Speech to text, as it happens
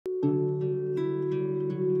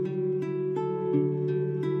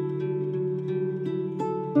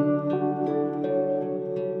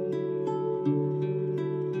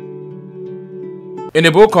In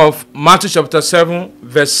the book of Matthew chapter 7,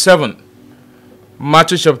 verse 7.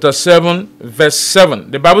 Matthew chapter 7, verse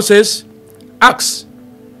 7. The Bible says, "Ask,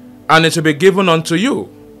 and it will be given unto you.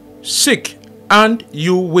 Seek, and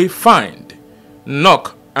you will find.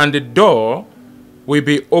 Knock, and the door will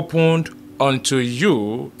be opened unto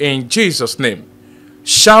you," in Jesus' name.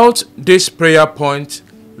 Shout this prayer point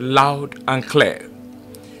loud and clear.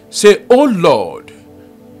 Say, "Oh Lord,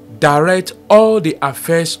 direct all the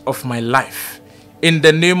affairs of my life in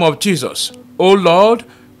the name of Jesus." Oh Lord,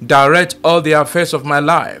 direct all the affairs of my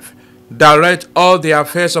life. Direct all the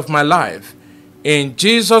affairs of my life. In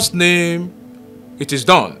Jesus' name, it is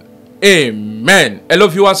done. Amen. Hello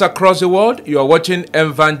viewers across the world. You are watching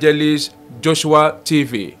Evangelist Joshua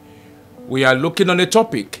TV. We are looking on a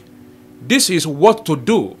topic. This is what to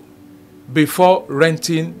do before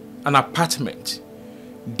renting an apartment.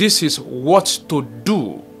 This is what to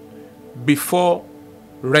do before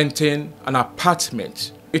renting an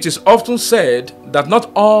apartment. It is often said that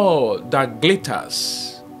not all that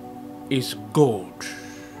glitters is gold.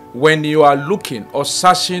 When you are looking or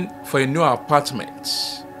searching for a new apartment,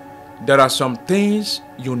 there are some things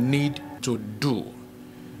you need to do.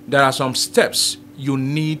 There are some steps you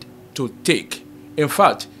need to take. In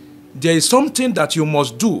fact, there is something that you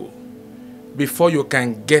must do before you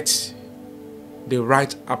can get the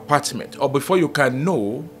right apartment, or before you can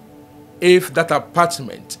know if that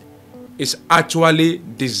apartment is actually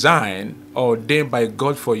designed or ordained by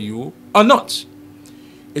God for you or not.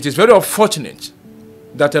 It is very unfortunate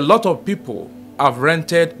that a lot of people have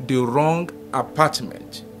rented the wrong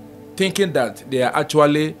apartment, thinking that they are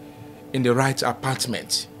actually in the right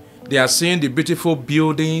apartment. They are seeing the beautiful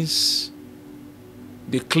buildings,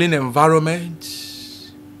 the clean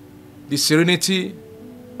environment, the serenity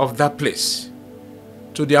of that place.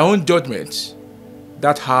 To their own judgment,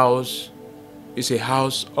 that house is a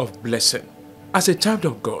house of blessing. As a child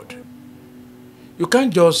of God, you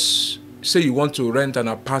can't just say you want to rent an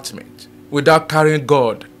apartment without carrying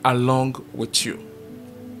God along with you.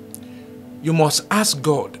 You must ask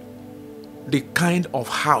God the kind of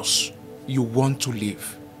house you want to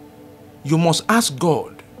live. You must ask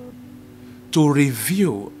God to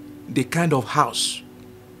reveal the kind of house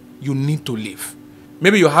you need to live.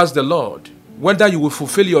 Maybe you ask the Lord whether you will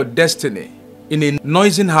fulfill your destiny in a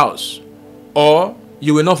noisy house, or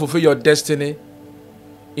you will not fulfill your destiny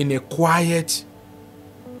in a quiet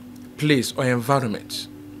place or environment.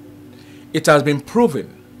 It has been proven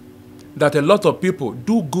that a lot of people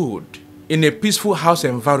do good in a peaceful house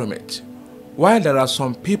environment, while there are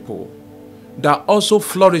some people that also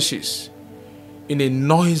flourishes in a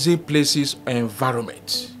noisy places or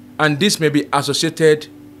environment. And this may be associated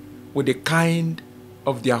with the kind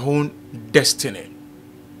of their own destiny.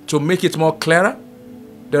 To make it more clearer,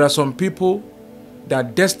 there are some people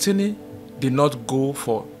that destiny did not go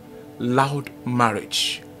for loud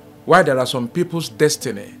marriage, while there are some people's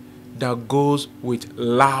destiny that goes with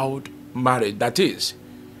loud marriage. That is,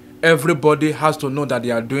 everybody has to know that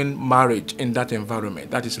they are doing marriage in that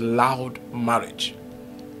environment. That is loud marriage.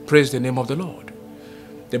 Praise the name of the Lord.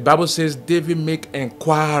 The Bible says, David make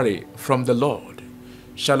inquiry from the Lord.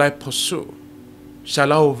 Shall I pursue?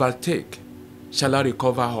 Shall I overtake? Shall I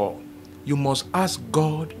recover all? You must ask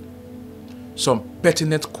God some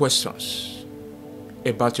pertinent questions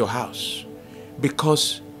about your house,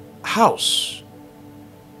 because house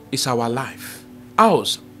is our life.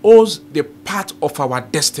 House owns the part of our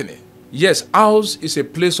destiny. Yes, house is a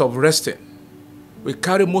place of resting. We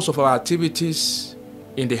carry most of our activities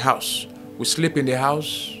in the house. We sleep in the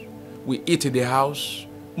house. We eat in the house.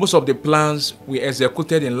 Most of the plans we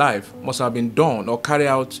executed in life must have been done or carried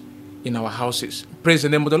out in our houses. Praise the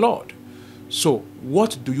name of the Lord. So,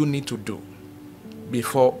 what do you need to do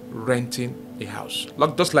before renting a house?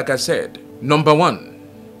 Just like I said, number one,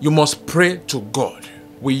 you must pray to God.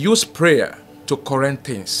 We use prayer to correct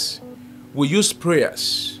things. We use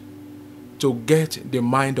prayers to get the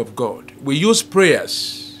mind of God. We use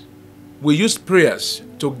prayers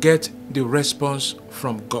to get the response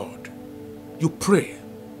from God. You pray.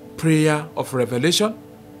 Prayer of revelation,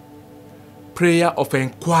 prayer of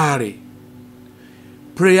inquiry,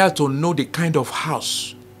 prayer to know the kind of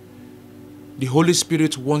house the Holy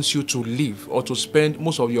Spirit wants you to live or to spend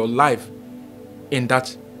most of your life in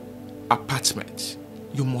that apartment.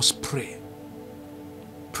 You must pray.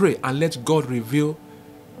 Pray and let God reveal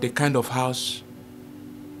the kind of house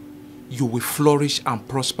you will flourish and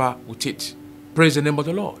prosper with it. Praise the name of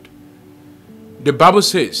the Lord. The Bible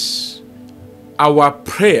says, our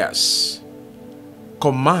prayers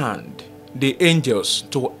command the angels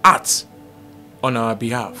to act on our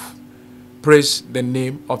behalf. Praise the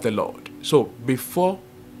name of the Lord. So before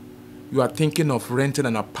you are thinking of renting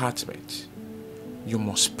an apartment, you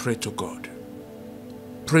must pray to God.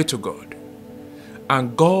 Pray to God.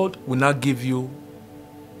 And God will not give you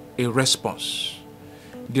a response.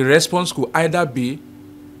 The response could either be,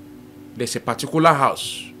 there's a particular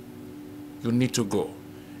house, you need to go.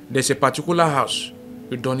 There's a particular house,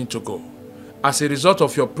 you don't need to go. As a result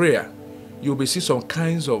of your prayer, you'll be seeing some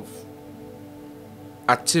kinds of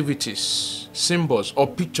activities, symbols, or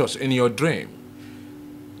pictures in your dream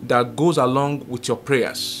that goes along with your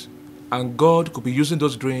prayers. And God could be using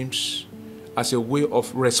those dreams as a way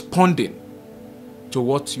of responding to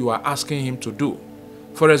what you are asking Him to do.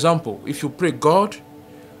 For example, if you pray, God,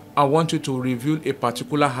 I want you to reveal a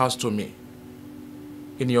particular house to me.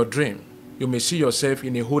 In your dream, you may see yourself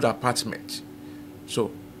in a whole apartment.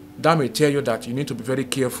 So that may tell you that you need to be very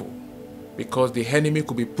careful, because the enemy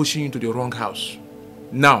could be pushing you into the wrong house.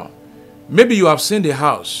 Now, maybe you have seen the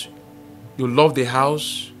house, you love the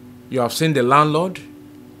house, you have seen the landlord,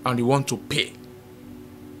 and you want to pay.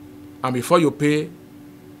 And before you pay,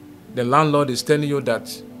 the landlord is telling you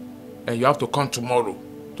that you have to come tomorrow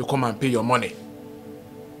to come and pay your money.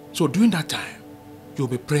 So during that time, you'll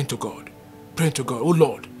be praying to God. Praying to God, oh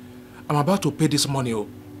Lord, I'm about to pay this money. Oh.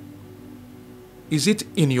 Is it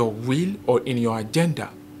in your will or in your agenda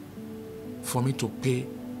for me to pay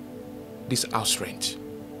this house rent?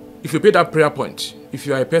 If you pay that prayer point, if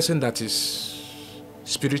you are a person that is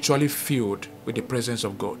spiritually filled with the presence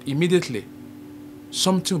of God, immediately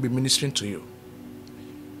something will be ministering to you.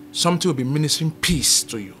 Something will be ministering peace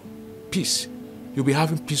to you. Peace. You'll be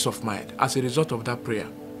having peace of mind as a result of that prayer.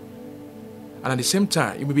 And at the same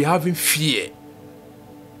time, you will be having fear.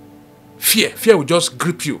 Fear will just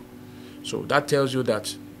grip you. So that tells you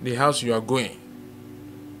that the house you are going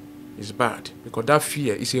is bad, because that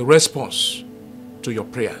fear is a response to your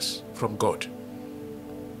prayers from God.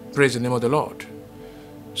 Praise the name of the Lord.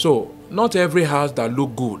 So not every house that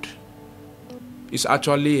looks good is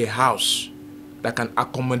actually a house that can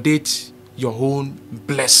accommodate your own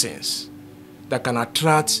blessings, that can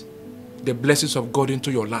attract the blessings of God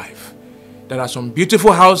into your life. There are some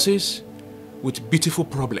beautiful houses with beautiful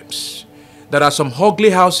problems. There are some ugly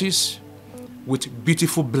houses with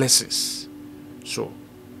beautiful blessings. So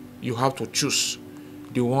you have to choose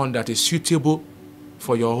the one that is suitable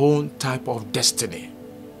for your own type of destiny.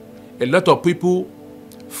 A lot of people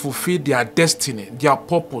fulfill their destiny, their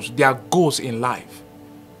purpose, their goals in life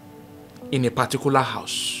in a particular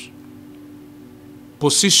house.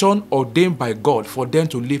 Position ordained by God for them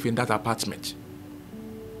to live in that apartment.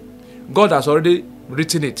 God has already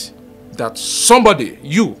written it that somebody,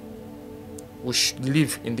 you, will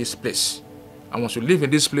live in this place. And once you live in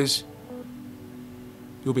this place,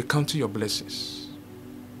 you'll be counting your blessings.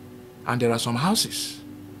 And there are some houses,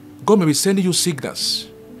 God may be sending you signals.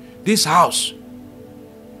 This house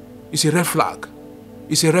is a red flag.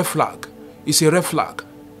 It's a red flag. It's a red flag.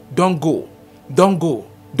 Don't go. Don't go.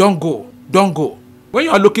 Don't go. Don't go. When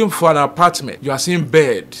you are looking for an apartment, you are seeing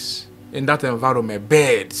beds in that environment.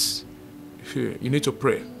 Beds. You need to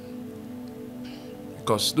pray,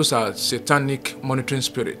 because those are satanic monitoring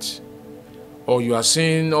spirits. Or you are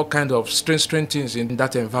seeing all kinds of strange things in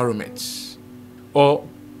that environment. Or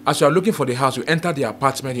as you are looking for the house, you enter the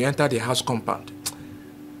apartment, you enter the house compound,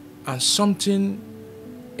 and something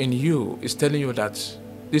in you is telling you that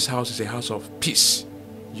this house is a house of peace.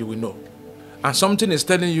 You will know. And something is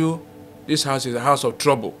telling you this house is a house of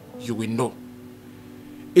trouble. You will know.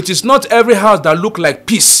 It is not every house that looks like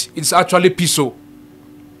peace. It's actually peaceful.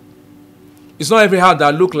 It's not every house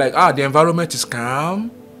that looks like, the environment is calm.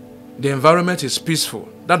 The environment is peaceful.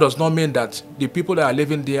 That does not mean that the people that are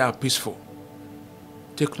living there are peaceful.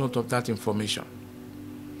 Take note of that information.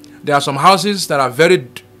 There are some houses that are very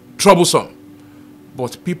troublesome,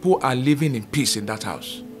 but people are living in peace in that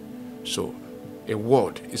house. So a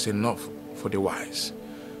word is enough for the wise.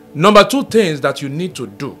 Number 2 things that you need to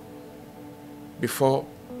do before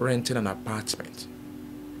renting an apartment.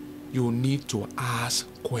 You need to ask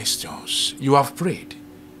questions. You have prayed.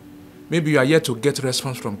 Maybe you are yet to get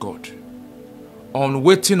response from God. On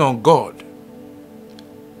waiting on God,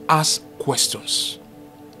 ask questions.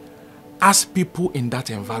 Ask people in that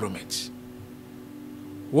environment.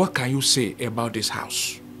 What can you say about this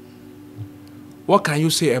house? What can you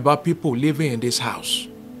say about people living in this house?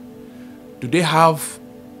 Do they have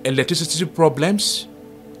electricity problems?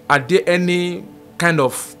 Are there any kind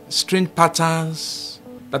of strange patterns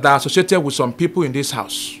that are associated with some people in this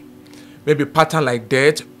house? Maybe pattern like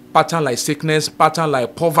death, pattern like sickness, pattern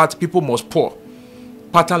like poverty, people must poor,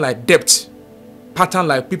 pattern like debt, pattern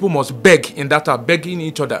like people must beg in that are begging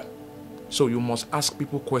each other. So you must ask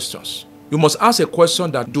people questions. You must ask a question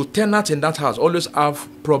that, do tenants in that house always have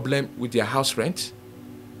problem with their house rent?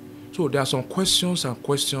 So there are some questions and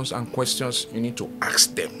questions and questions you need to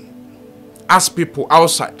ask them. Ask people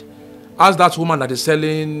outside. Ask that woman that is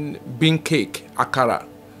selling bean cake, akara,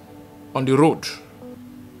 on the road.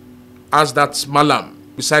 Ask that malam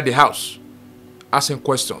beside the house. Asking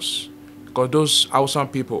questions. Because those Hausa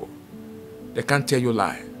people, they can't tell you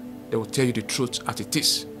lie. They will tell you the truth as it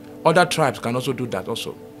is. Other tribes can also do that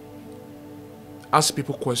also. Ask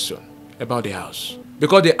people questions about the house.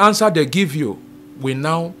 Because the answer they give you will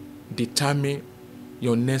now determine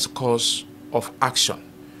your next course of action.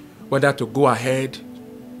 Whether to go ahead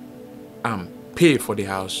and pay for the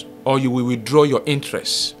house, or you will withdraw your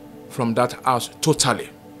interest from that house totally.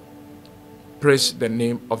 Praise the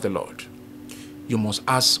name of the Lord. You must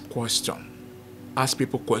ask questions. Ask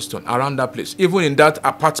people questions around that place, even in that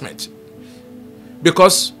apartment.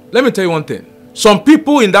 Because, let me tell you one thing. Some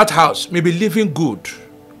people in that house may be living good.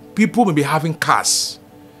 People may be having cars.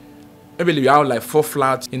 Maybe you have like 4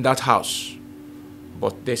 flats in that house.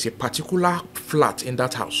 But there's a particular flat in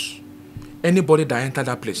that house. Anybody that enters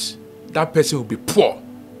that place, that person will be poor.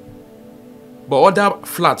 But other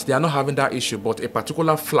flats, they are not having that issue. But a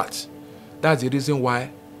particular flat, that's the reason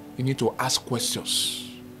why you need to ask questions.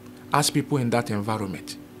 Ask people in that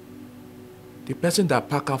environment. The person that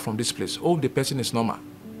park out from this place, hope the person is normal.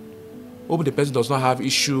 Hope the person does not have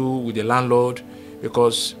issue with the landlord,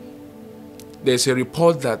 because there's a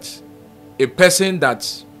report that a person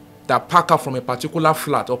that park out from a particular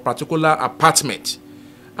flat or particular apartment,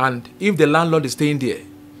 and if the landlord is staying there,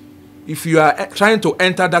 if you are trying to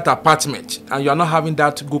enter that apartment and you are not having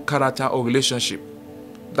that good character or relationship,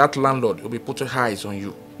 that landlord will be putting eyes on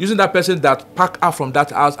you. Using that person that park out from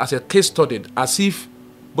that house as a case study, as if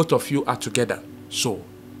both of you are together. So,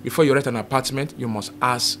 before you rent an apartment, you must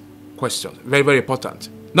ask questions. Very, very important.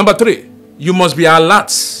 Number 3, you must be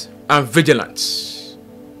alert and vigilant.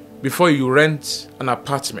 Before you rent an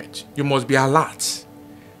apartment, you must be alert.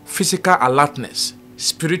 Physical alertness,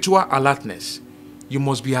 spiritual alertness. You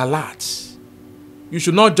must be alert. You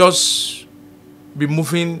should not just be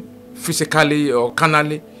moving physically or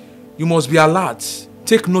carnally. You must be alert.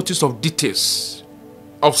 Take notice of details,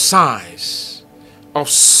 of signs, of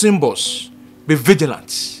symbols. Be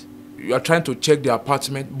vigilant. You are trying to check the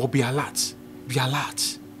apartment, but be alert. Be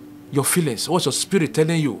alert. Your feelings, what's your spirit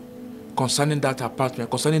telling you concerning that apartment,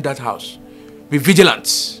 concerning that house? Be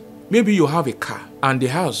vigilant. Maybe you have a car, and the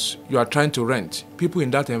house you are trying to rent, people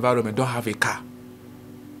in that environment don't have a car.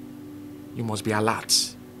 You must be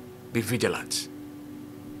alert. Be vigilant.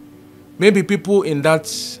 Maybe people in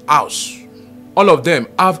that house, all of them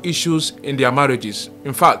have issues in their marriages.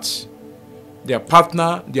 In fact, their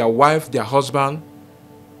partner, their wife, their husband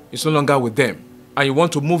is no longer with them. And you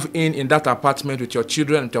want to move in that apartment with your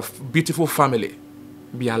children, with your beautiful family.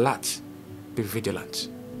 Be alert. Be vigilant.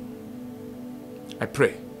 I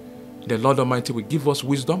pray the Lord Almighty will give us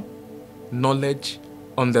wisdom, knowledge,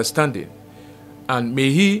 understanding. And may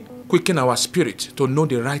He quicken our spirit to know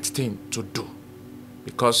the right thing to do.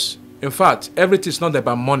 Because, in fact, everything is not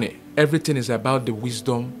about money. Everything is about the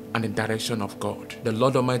wisdom and the direction of God. The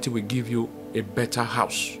Lord Almighty will give you a better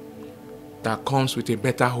house that comes with a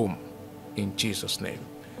better home. In Jesus' name.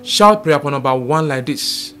 Shout prayer point number 1 like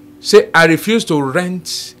this. Say, I refuse to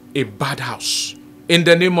rent a bad house. In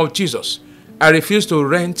the name of Jesus. I refuse to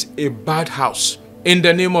rent a bad house. In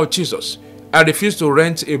the name of Jesus. I refuse to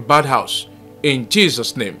rent a bad house. In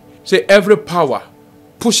Jesus' name. Say, every power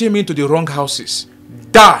pushing me into the wrong houses,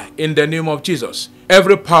 die in the name of Jesus.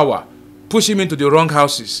 Every power pushing me into the wrong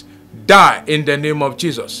houses, die in the name of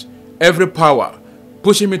Jesus. Every power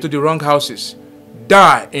pushing me to the wrong houses,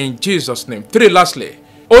 die in Jesus' name. 3, lastly,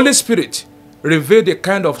 Holy Spirit, reveal the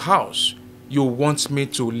kind of house you want me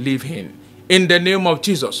to live in. In the name of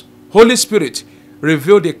Jesus. Holy Spirit,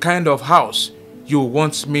 reveal the kind of house you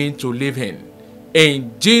want me to live in.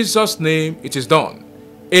 In Jesus' name, it is done.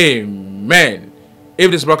 Amen. If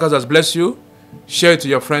this broadcast has blessed you, share it to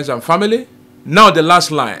your friends and family. Now the last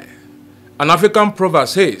line. An African proverb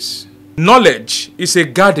says, knowledge is a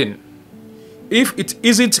garden. If it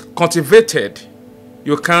isn't cultivated,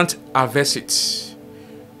 you can't harvest it.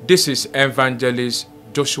 This is Evangelist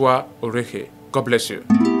Joshua Orehe. God bless you.